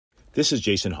This is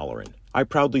Jason Holleran. I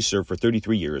proudly served for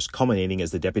 33 years, culminating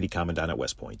as the Deputy Commandant at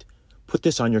West Point. Put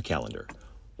this on your calendar.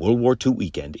 World War II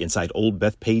weekend inside Old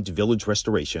Bethpage Village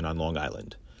Restoration on Long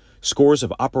Island. Scores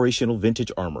of operational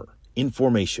vintage armor, in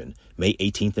formation, May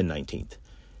 18th and 19th.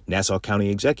 Nassau County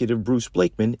Executive Bruce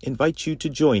Blakeman invites you to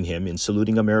join him in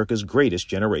saluting America's greatest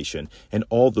generation and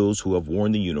all those who have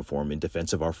worn the uniform in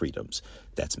defense of our freedoms.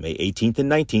 That's May 18th and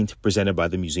 19th, presented by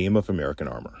the Museum of American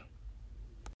Armor.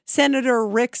 Senator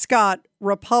Rick Scott,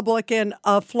 Republican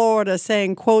of Florida,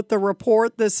 saying, quote, the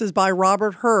report, this is by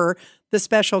Robert Hur, the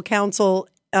special counsel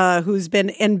who's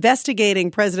been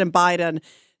investigating President Biden,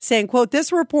 saying, quote,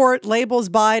 this report labels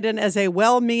Biden as a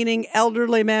well-meaning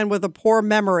elderly man with a poor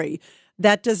memory.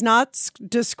 That does not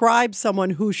describe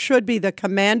someone who should be the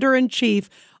commander-in-chief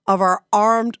of our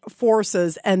armed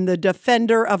forces and the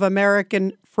defender of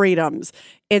American freedoms.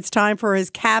 It's time for his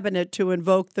cabinet to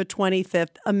invoke the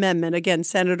 25th Amendment. Again,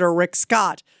 Senator Rick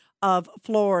Scott of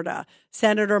Florida,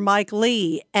 Senator Mike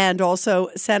Lee, and also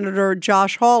Senator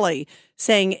Josh Hawley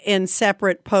saying in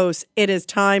separate posts, it is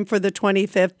time for the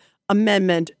 25th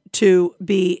Amendment to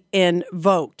be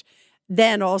invoked.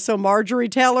 Then also Marjorie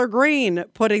Taylor Greene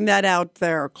putting that out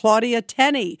there. Claudia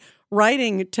Tenney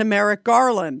writing to Merrick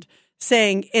Garland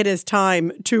saying it is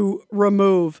time to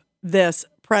remove this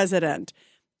president.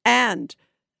 And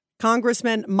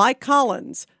Congressman Mike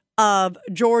Collins of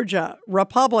Georgia,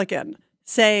 Republican,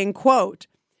 saying, quote,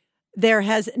 there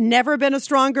has never been a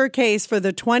stronger case for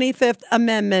the 25th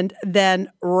Amendment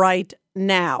than right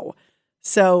now.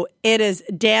 So it is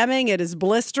damning. It is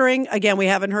blistering. Again, we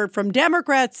haven't heard from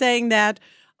Democrats saying that,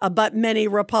 but many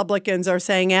Republicans are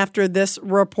saying after this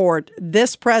report,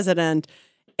 this president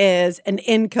is an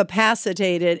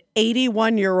incapacitated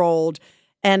 81-year-old.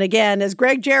 And again, as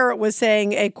Greg Jarrett was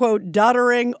saying, a, quote,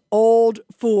 doddering old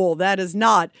fool. That is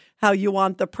not how you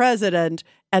want the president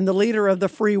and the leader of the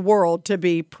free world to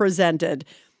be presented.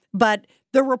 But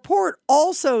the report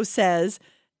also says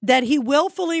that he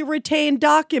willfully retained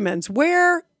documents.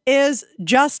 Where is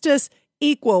justice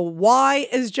equal? Why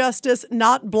is justice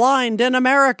not blind in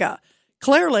America?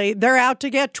 Clearly, they're out to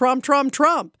get Trump, Trump,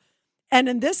 Trump. And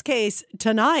in this case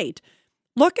tonight,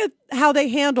 look at how they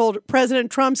handled President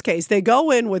Trump's case. They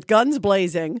go in with guns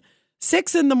blazing,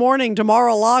 6 a.m. to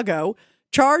Mar-a-Lago,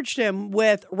 charged him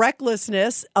with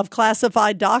recklessness of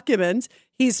classified documents.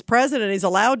 He's president. He's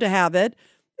allowed to have it.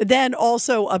 Then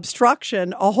also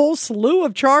obstruction, a whole slew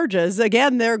of charges.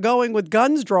 Again, they're going with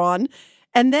guns drawn.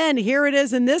 And then here it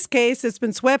is in this case, it's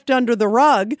been swept under the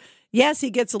rug. Yes, he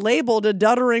gets labeled a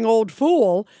doddering old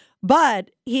fool,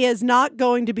 but he is not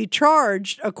going to be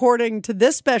charged, according to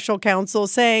this special counsel,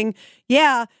 saying,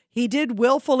 yeah, he did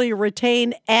willfully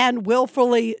retain and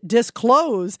willfully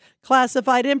disclose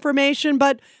classified information,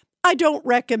 but I don't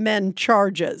recommend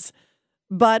charges.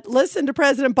 But listen to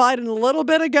President Biden a little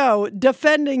bit ago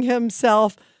defending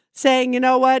himself, saying, you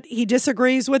know what, he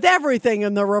disagrees with everything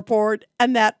in the report,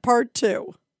 and that part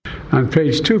too. On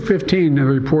page 215, the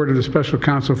report of the special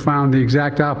counsel found the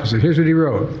exact opposite. Here's what he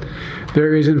wrote.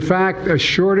 There is, in fact, a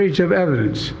shortage of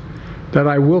evidence that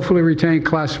I willfully retained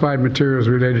classified materials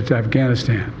related to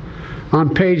Afghanistan.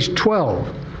 On page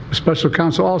 12, the special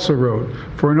counsel also wrote,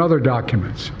 for in other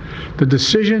documents, the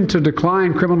decision to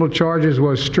decline criminal charges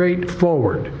was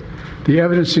straightforward. The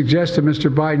evidence suggests that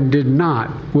Mr. Biden did not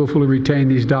willfully retain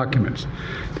these documents.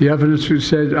 The evidence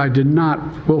said I did not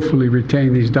willfully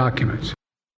retain these documents.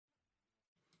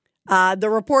 The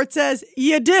report says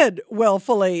you did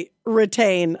willfully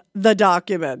retain the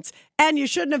documents, and you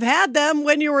shouldn't have had them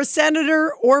when you were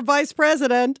senator or vice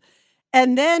president.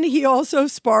 And then he also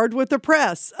sparred with the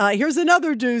press. Here's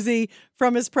another doozy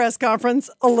from his press conference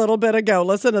a little bit ago.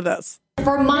 Listen to this.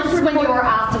 For months when you were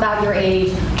asked about your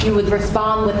age, you would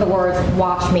respond with the words,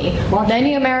 watch me.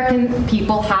 Many American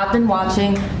people have been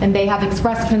watching, and they have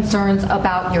expressed concerns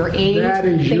about your age. That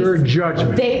is your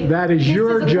judgment. That is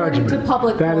your judgment.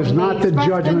 That is not the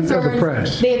judgment of the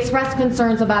press. They express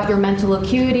concerns about your mental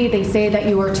acuity. They say that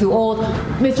you are too old.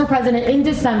 Mr. President, in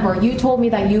December, you told me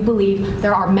that you believe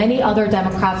there are many other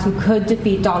Democrats who could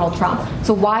defeat Donald Trump.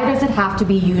 So why does it have to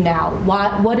be you now?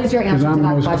 What is your answer to that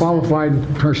question? Because I'm the most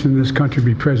qualified person in this country to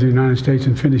be president of the United States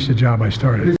and finish the job I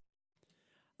started.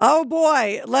 Oh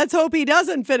boy, let's hope he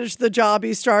doesn't finish the job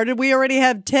he started. We already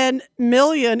have 10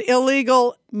 million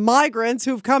illegal migrants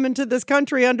who've come into this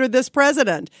country under this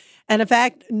president. And in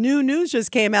fact, new news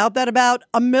just came out that about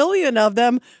 1 million of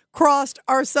them crossed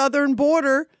our southern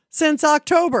border since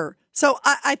October. So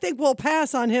I think we'll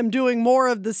pass on him doing more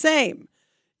of the same.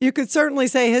 You could certainly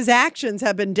say his actions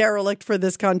have been derelict for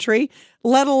this country,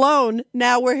 let alone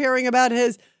now we're hearing about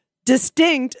his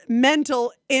distinct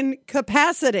mental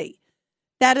incapacity.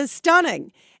 That is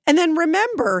stunning. And then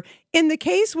remember, in the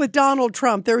case with Donald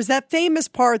Trump, there was that famous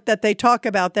part that they talk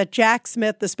about that Jack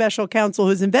Smith, the special counsel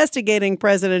who's investigating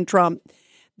President Trump,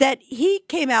 that he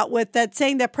came out with that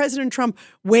saying that President Trump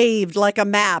waved like a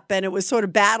map and it was sort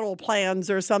of battle plans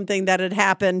or something that had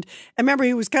happened. And remember,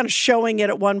 he was kind of showing it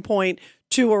at one point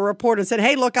to a reporter and said,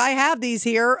 hey, look, I have these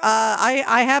here.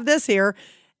 I have this here.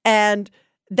 And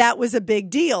that was a big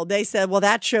deal. They said, well,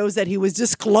 that shows that he was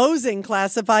disclosing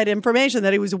classified information,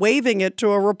 that he was waving it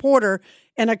to a reporter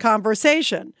in a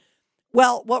conversation.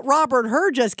 Well, what Robert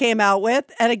Hur just came out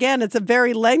with, and again, it's a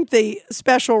very lengthy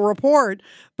special report,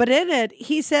 but in it,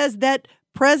 he says that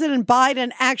President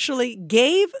Biden actually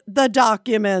gave the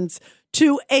documents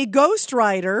to a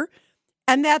ghostwriter,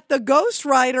 and that the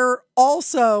ghostwriter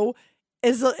also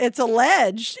it's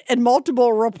alleged in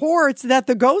multiple reports that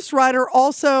the ghostwriter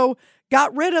also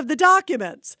got rid of the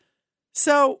documents.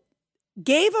 So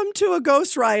gave them to a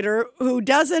ghostwriter who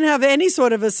doesn't have any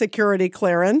sort of a security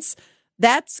clearance.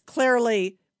 That's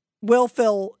clearly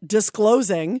willful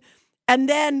disclosing. And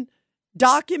then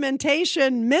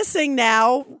documentation missing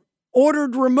now,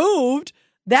 ordered removed,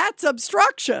 that's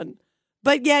obstruction.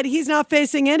 But yet he's not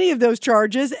facing any of those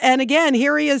charges. And again,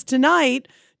 here he is tonight,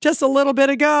 just a little bit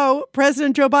ago,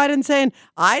 President Joe Biden saying,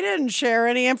 I didn't share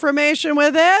any information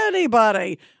with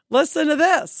anybody. Listen to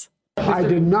this. I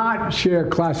did not share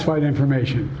classified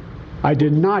information. I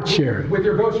did not share it. With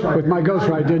your ghostwriter? With my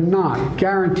ghostwriter, I did not.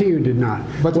 Guarantee you did not.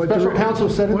 But the special counsel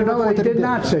said it. No, he did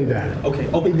not say that.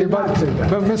 Okay. He did not say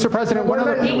that. But Mr. President,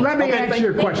 let me answer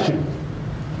your question.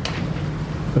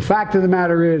 The fact of the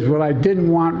matter is, what I didn't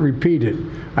want repeated,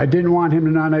 I didn't want him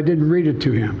to know, and I didn't read it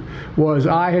to him, was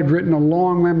I had written a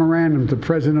long memorandum to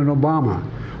President Obama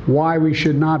why we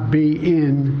should not be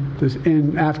in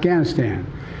Afghanistan.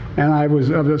 And I was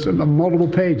of multiple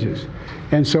pages.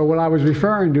 And so what I was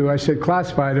referring to, I said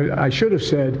classified. I should have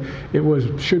said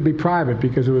should be private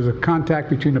because it was a contact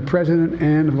between the president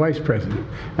and the vice president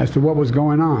as to what was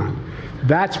going on.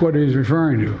 That's what he was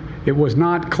referring to. It was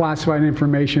not classified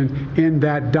information in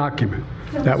that document.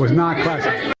 That was not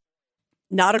classified.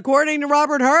 Not according to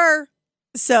Robert Hur.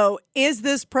 So is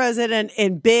this president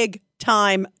in big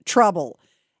time trouble?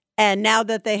 And now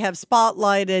that they have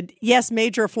spotlighted, yes,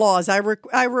 major flaws. I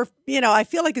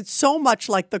feel like it's so much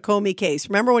like the Comey case.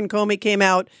 Remember when Comey came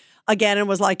out again and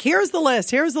was like, here's the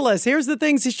list, here's the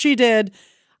things that she did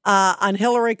on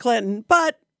Hillary Clinton,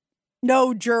 but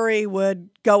no jury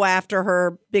would go after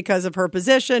her because of her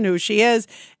position, who she is.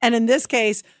 And in this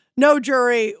case, no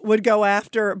jury would go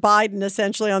after Biden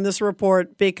essentially on this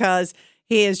report because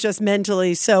he is just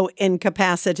mentally so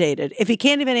incapacitated. If he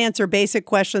can't even answer basic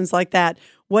questions like that,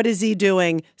 what is he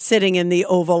doing sitting in the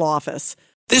Oval Office?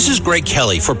 This is Greg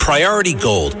Kelly for Priority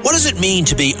Gold. What does it mean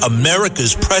to be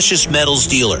America's precious metals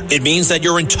dealer? It means that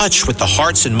you're in touch with the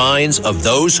hearts and minds of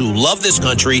those who love this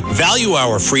country, value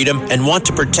our freedom, and want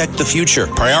to protect the future.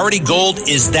 Priority Gold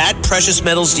is that precious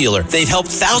metals dealer. They've helped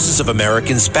thousands of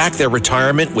Americans back their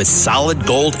retirement with solid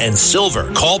gold and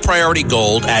silver. Call Priority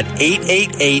Gold at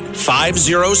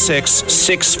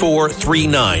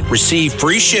 888-506-6439. Receive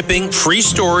free shipping, free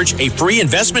storage, a free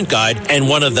investment guide, and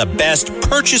one of the best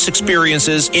purchase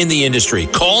experiences in the industry.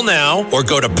 Call now or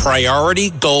go to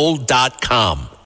PriorityGold.com.